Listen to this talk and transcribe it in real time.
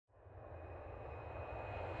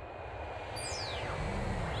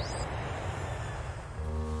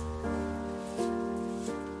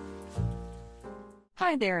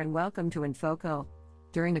Hi there and welcome to Infoco.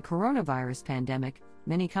 During the coronavirus pandemic,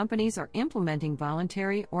 many companies are implementing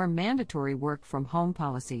voluntary or mandatory work from home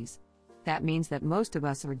policies. That means that most of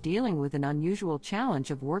us are dealing with an unusual challenge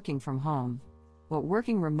of working from home. While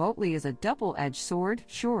working remotely is a double-edged sword,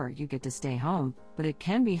 sure, you get to stay home, but it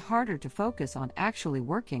can be harder to focus on actually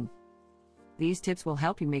working. These tips will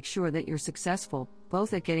help you make sure that you're successful,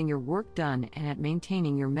 both at getting your work done and at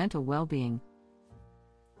maintaining your mental well-being.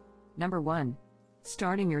 Number 1.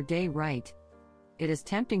 Starting your day right. It is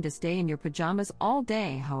tempting to stay in your pajamas all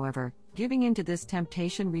day, however, giving in to this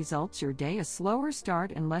temptation results your day a slower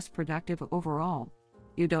start and less productive overall.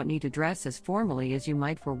 You don't need to dress as formally as you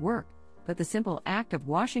might for work, but the simple act of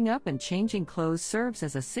washing up and changing clothes serves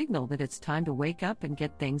as a signal that it's time to wake up and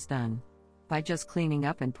get things done. By just cleaning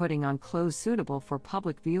up and putting on clothes suitable for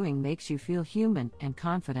public viewing makes you feel human and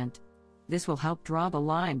confident. This will help draw the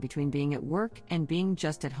line between being at work and being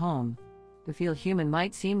just at home. To feel human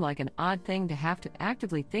might seem like an odd thing to have to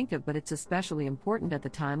actively think of, but it's especially important at a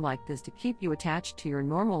time like this to keep you attached to your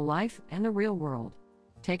normal life and the real world.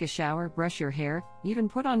 Take a shower, brush your hair, even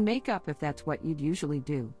put on makeup if that's what you'd usually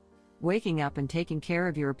do. Waking up and taking care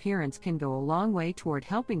of your appearance can go a long way toward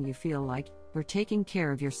helping you feel like you're taking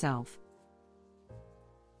care of yourself.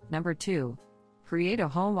 Number 2. Create a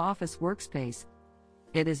home office workspace.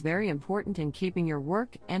 It is very important in keeping your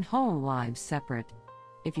work and home lives separate.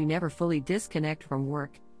 If you never fully disconnect from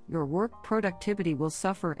work, your work productivity will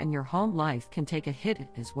suffer and your home life can take a hit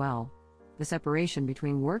as well. The separation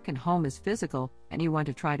between work and home is physical, and you want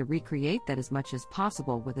to try to recreate that as much as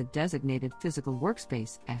possible with a designated physical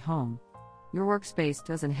workspace at home. Your workspace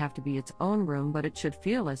doesn't have to be its own room, but it should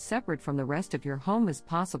feel as separate from the rest of your home as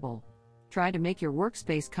possible. Try to make your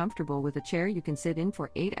workspace comfortable with a chair you can sit in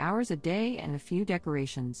for 8 hours a day and a few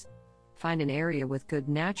decorations. Find an area with good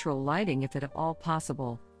natural lighting if at all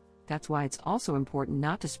possible. That's why it's also important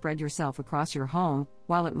not to spread yourself across your home.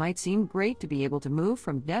 While it might seem great to be able to move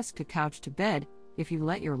from desk to couch to bed, if you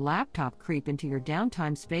let your laptop creep into your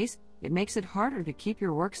downtime space, it makes it harder to keep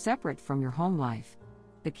your work separate from your home life.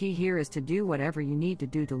 The key here is to do whatever you need to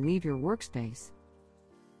do to leave your workspace.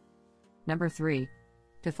 Number 3.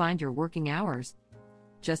 Define your working hours.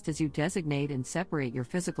 Just as you designate and separate your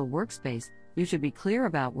physical workspace, you should be clear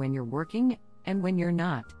about when you're working and when you're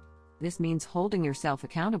not. This means holding yourself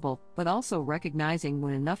accountable, but also recognizing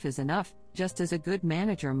when enough is enough, just as a good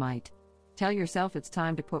manager might. Tell yourself it's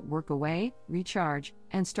time to put work away, recharge,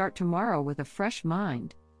 and start tomorrow with a fresh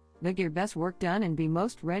mind. Get your best work done and be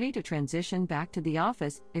most ready to transition back to the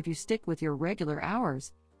office if you stick with your regular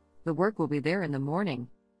hours. The work will be there in the morning.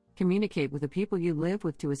 Communicate with the people you live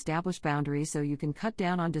with to establish boundaries so you can cut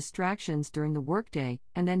down on distractions during the workday,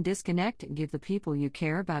 and then disconnect and give the people you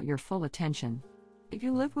care about your full attention. If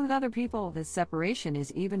you live with other people, this separation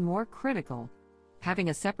is even more critical. Having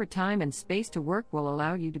a separate time and space to work will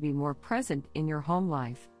allow you to be more present in your home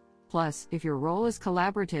life. Plus, if your role is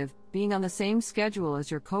collaborative, being on the same schedule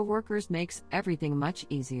as your coworkers makes everything much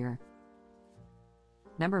easier.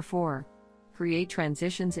 Number 4. Create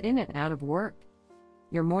transitions in and out of work.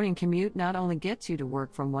 Your morning commute not only gets you to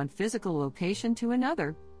work from one physical location to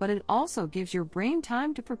another, but it also gives your brain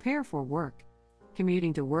time to prepare for work.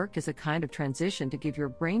 Commuting to work is a kind of transition to give your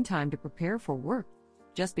brain time to prepare for work.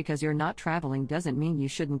 Just because you're not traveling doesn't mean you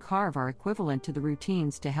shouldn't carve our equivalent to the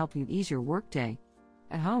routines to help you ease your workday.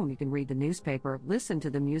 At home, you can read the newspaper, listen to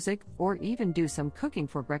the music, or even do some cooking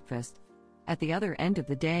for breakfast. At the other end of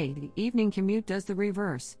the day, the evening commute does the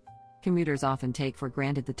reverse. Commuters often take for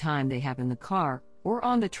granted the time they have in the car or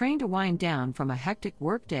on the train to wind down from a hectic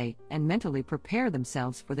workday and mentally prepare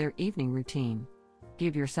themselves for their evening routine.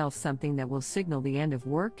 Give yourself something that will signal the end of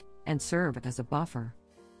work and serve as a buffer.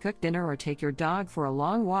 Cook dinner or take your dog for a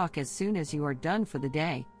long walk as soon as you are done for the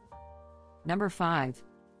day. Number 5.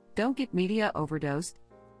 Don't get media overdosed.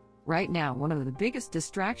 Right now, one of the biggest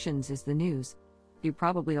distractions is the news. You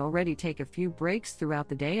probably already take a few breaks throughout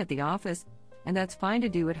the day at the office, and that's fine to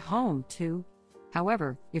do at home too.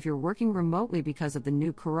 However, if you're working remotely because of the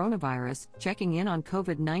new coronavirus, checking in on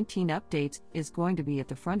COVID-19 updates is going to be at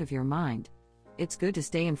the front of your mind. It's good to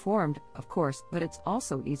stay informed, of course, but it's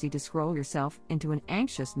also easy to scroll yourself into an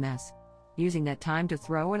anxious mess. Using that time to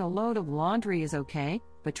throw in a load of laundry is okay,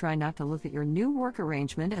 but try not to look at your new work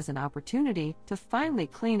arrangement as an opportunity to finally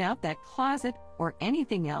clean out that closet or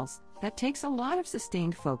anything else that takes a lot of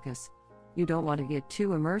sustained focus. You don't want to get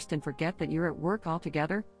too immersed and forget that you're at work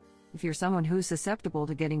altogether. If you're someone who's susceptible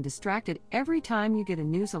to getting distracted every time you get a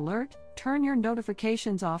news alert, turn your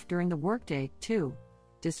notifications off during the workday, too.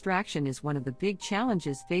 Distraction is one of the big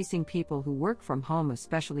challenges facing people who work from home,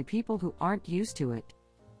 especially people who aren't used to it.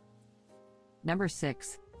 Number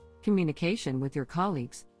 6. Communication with your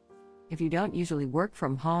colleagues. If you don't usually work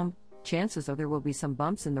from home, chances are there will be some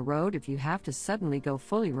bumps in the road if you have to suddenly go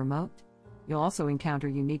fully remote. You'll also encounter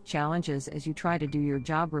unique challenges as you try to do your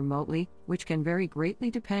job remotely, which can vary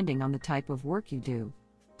greatly depending on the type of work you do.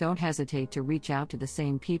 Don't hesitate to reach out to the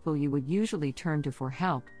same people you would usually turn to for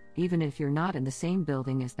help, even if you're not in the same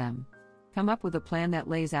building as them. Come up with a plan that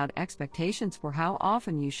lays out expectations for how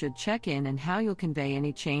often you should check in and how you'll convey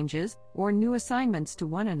any changes or new assignments to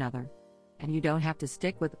one another. And you don't have to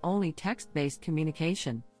stick with only text-based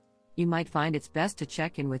communication. You might find it's best to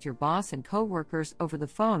check in with your boss and coworkers over the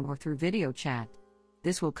phone or through video chat.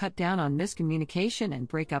 This will cut down on miscommunication and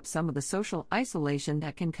break up some of the social isolation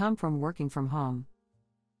that can come from working from home.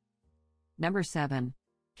 Number 7.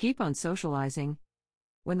 Keep on socializing.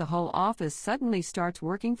 When the whole office suddenly starts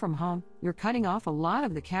working from home, you're cutting off a lot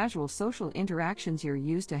of the casual social interactions you're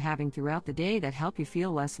used to having throughout the day that help you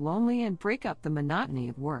feel less lonely and break up the monotony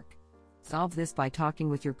of work. Solve this by talking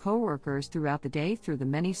with your coworkers throughout the day through the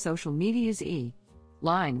many social medias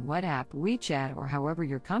Line, WhatsApp, WeChat, or however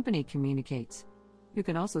your company communicates. You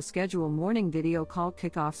can also schedule morning video call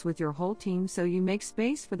kickoffs with your whole team so you make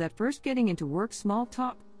space for that first getting into work small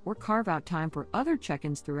talk, or carve out time for other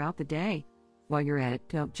check-ins throughout the day. While you're at it,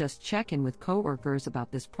 don't just check in with coworkers about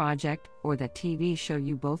this project or that TV show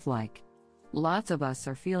you both like. Lots of us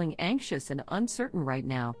are feeling anxious and uncertain right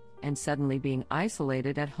now, and suddenly being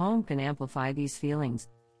isolated at home can amplify these feelings.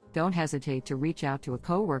 Don't hesitate to reach out to a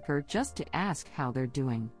coworker just to ask how they're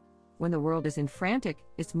doing. When the world is in frantic,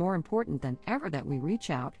 it's more important than ever that we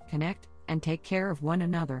reach out, connect, and take care of one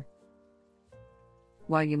another.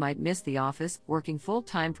 While you might miss the office, working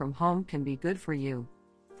full-time from home can be good for you.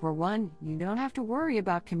 For one, you don't have to worry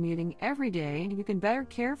about commuting every day, and you can better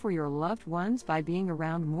care for your loved ones by being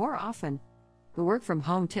around more often. The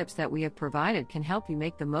work-from-home tips that we have provided can help you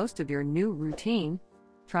make the most of your new routine.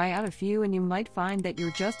 Try out a few and you might find that you're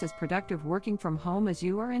just as productive working from home as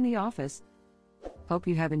you are in the office. Hope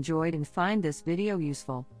you have enjoyed and find this video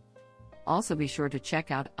useful. Also be sure to check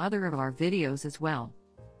out other of our videos as well.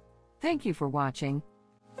 Thank you for watching.